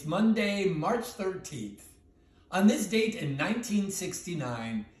Monday, March 13th. On this date in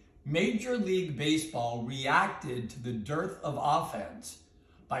 1969, Major League Baseball reacted to the dearth of offense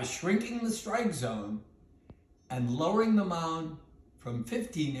by shrinking the strike zone and lowering the mound from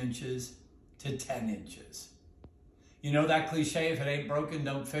 15 inches to 10 inches. You know that cliche, if it ain't broken,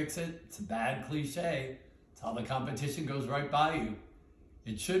 don't fix it? It's a bad cliche. It's how the competition goes right by you.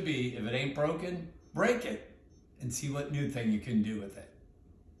 It should be, if it ain't broken, break it and see what new thing you can do with it.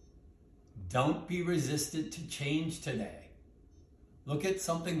 Don't be resistant to change today. Look at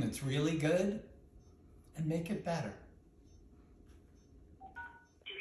something that's really good and make it better.